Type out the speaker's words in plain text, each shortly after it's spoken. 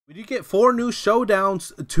We did get 4 new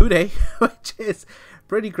showdowns today, which is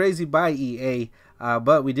pretty crazy by EA.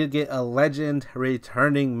 But we did get a legend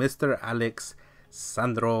returning, Mr. Alex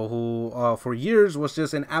Sandro, who for years was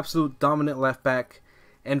just an absolute dominant left back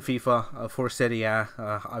in FIFA for Serie A,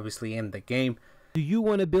 obviously in the game. Do you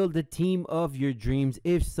want to build the team of your dreams?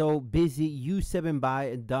 If so, visit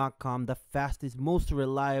u7buy.com, the fastest, most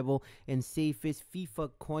reliable, and safest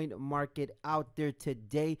FIFA coin market out there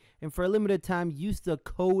today. And for a limited time, use the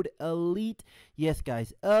code ELITE. Yes,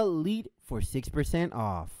 guys, ELITE for 6%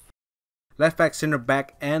 off. Left back, center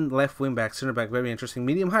back, and left wing back, center back. Very interesting.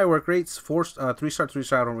 Medium high work rates. 3-star,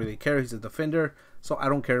 3-star. I don't really care. He's a defender, so I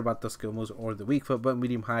don't care about the skill moves or the weak foot. But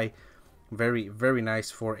medium high, very, very nice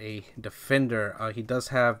for a defender. He does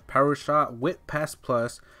have power shot, whip pass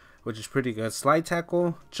plus, which is pretty good. Slide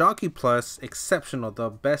tackle, jockey plus, exceptional. The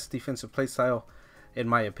best defensive play style, in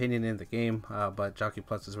my opinion, in the game. But jockey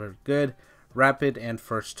plus is very good. Rapid and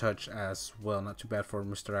first touch as well. Not too bad for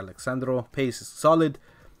Mr. Alex Sandro. Pace is solid.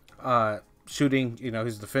 Shooting, you know,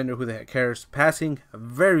 he's a defender. Who the heck cares? Passing,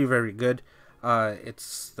 very, very good.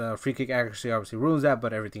 It's the free kick accuracy obviously ruins that,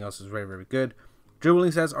 but everything else is very, very good.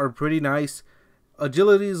 Dribbling stats are pretty nice.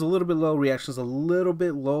 Agility is a little bit low. Reaction is a little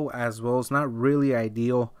bit low as well. It's not really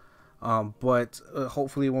ideal, but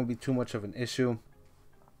hopefully it won't be too much of an issue.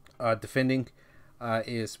 Defending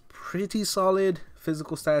is pretty solid.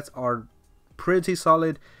 Physical stats are pretty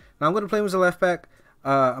solid. Now I'm going to play him as a left back.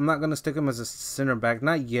 I'm not going to stick him as a center back.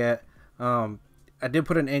 Not yet. I did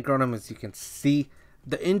put an anchor on him, as you can see.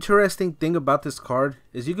 The interesting thing about this card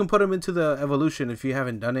is you can put him into the evolution if you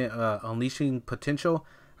haven't done it. Unleashing potential,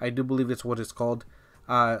 I do believe it's what it's called.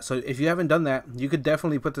 So if you haven't done that, you could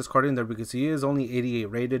definitely put this card in there because he is only 88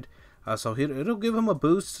 rated. So it'll give him a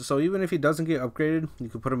boost. So even if he doesn't get upgraded, you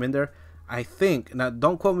could put him in there. I think, now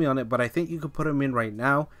don't quote me on it, but I think you could put him in right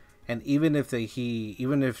now. And even if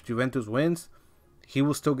Juventus wins, he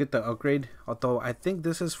will still get the upgrade. Although I think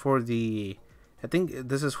this is for the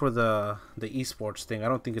esports thing. I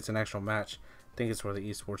don't think it's an actual match. I think it's for the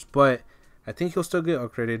esports, but I think he'll still get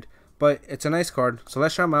upgraded. But it's a nice card, so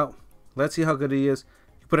let's try him out. Let's see how good he is.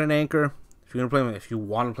 You put an anchor if you're gonna play him. If you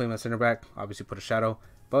want to play him at center back, obviously put a shadow.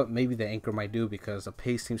 But maybe the anchor might do because the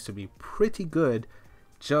pace seems to be pretty good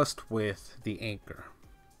just with the anchor.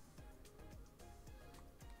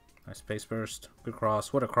 Nice pace burst. Good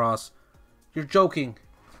cross. What a cross! You're joking.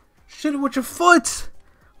 Shoot it with your foot.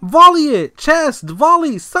 Volley it. Chest.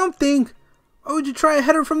 Volley. Something. Why would you try a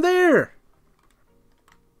header from there?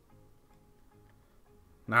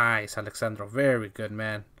 Nice, Alexandro. Very good,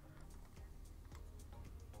 man.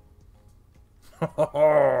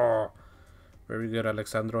 Very good,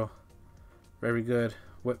 Alexandro. Very good.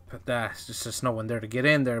 Whip that. It's just no one there to get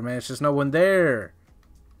in there, man. It's just no one there.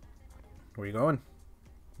 Where you going?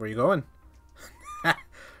 Where you going?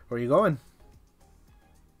 Where you going?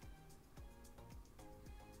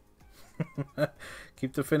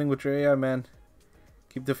 Keep defending with your AI, man.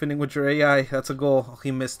 Keep defending with your AI. That's a goal. Oh,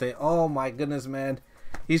 he missed it. Oh my goodness, man.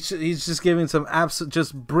 He's just giving some absolute,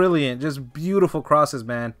 just brilliant, just beautiful crosses,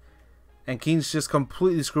 man. And Keane's just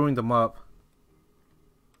completely screwing them up.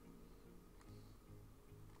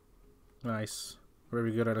 Nice.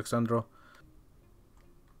 Very good, Alexandro.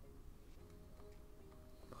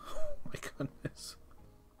 Oh my goodness.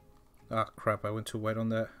 Ah, crap. I went too wide on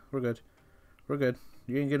that. We're good. We're good.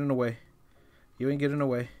 You ain't getting away. You ain't getting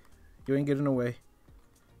away. You ain't getting away.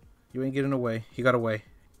 You ain't getting away. He got away.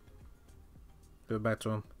 Give it back to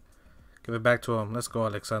him. Give it back to him. Let's go,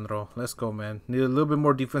 Alexandro. Let's go, man. Need a little bit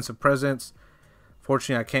more defensive presence.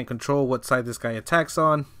 Fortunately, I can't control what side this guy attacks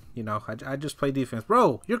on. You know, I just play defense.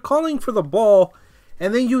 Bro, you're calling for the ball,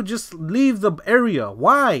 and then you just leave the area.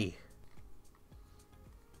 Why?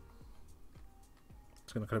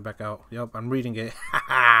 It's going to cut it back out. Yep, I'm reading it.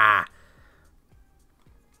 Ha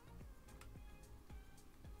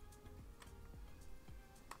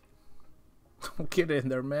Get in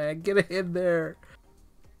there, man. Get in there.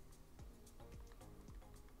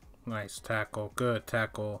 Nice tackle. Good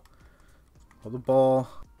tackle. Hold the ball.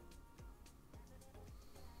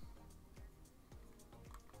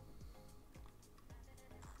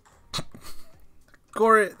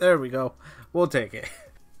 Score it. There we go. We'll take it.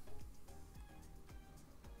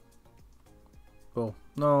 Go.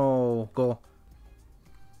 No. Go.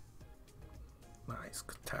 Nice.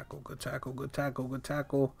 Good tackle. Good tackle. Good tackle. Good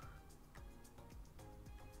tackle.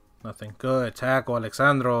 Nothing. Good tackle,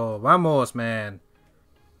 Alexandro. Vamos, man.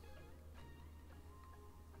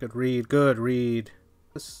 Good read. Good read.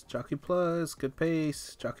 Jockey plus. Good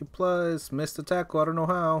pace. Jockey plus. Missed the tackle. I don't know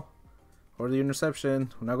how. Or the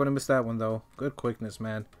interception. We're not going to miss that one, though. Good quickness,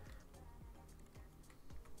 man.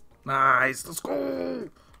 Nice. Let's go.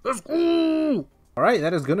 Let's go! Alright,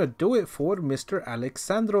 that is going to do it for Mr. Alex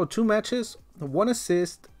Sandro. 2 matches, 1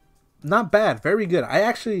 assist. Not bad. Very good. I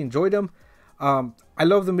actually enjoyed him. I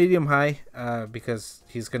love the medium high because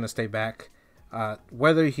he's going to stay back.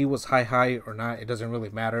 Whether he was high or not, it doesn't really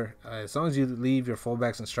matter. As long as you leave your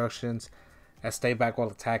fullbacks instructions as stay back while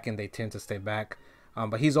attacking, they tend to stay back.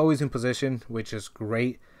 But he's always in position, which is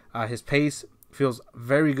great. His pace feels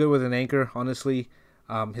very good with an anchor, honestly.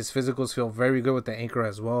 His physicals feel very good with the anchor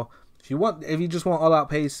as well. If you just want all-out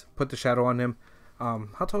pace, put the shadow on him.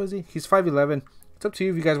 How tall is he? He's 5'11". It's up to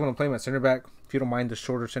you if you guys want to play him at center back. If you don't mind the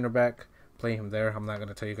shorter center back, play him there. I'm not going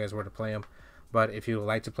to tell you guys where to play him. But if you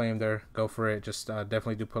like to play him there, go for it. Just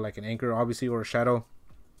definitely do put like an anchor, obviously, or a shadow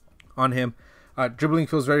on him. Dribbling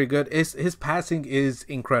feels very good. His passing is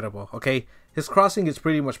incredible, okay? His crossing is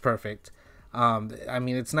pretty much perfect. I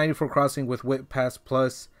mean, it's 94 crossing with whip pass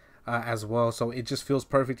plus as well. So it just feels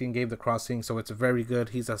perfect in game, the crossing. So it's very good.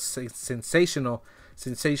 He's a sensational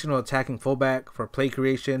attacking fullback for play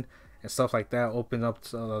creation and stuff like that. Open up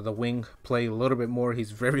the wing play a little bit more.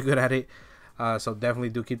 He's very good at it. So definitely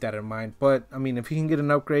do keep that in mind. But, I mean, if he can get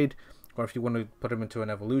an upgrade, or if you want to put him into an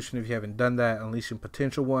evolution, if you haven't done that, unleashing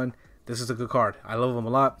potential one, this is a good card. I love him a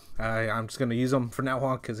lot. I'm just going to use him for now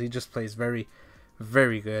on because he just plays very,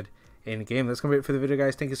 very good in game. That's going to be it for the video,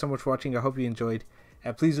 guys. Thank you so much for watching. I hope you enjoyed.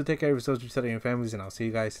 And please do take care of yourselves, your families, and I'll see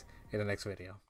you guys in the next video.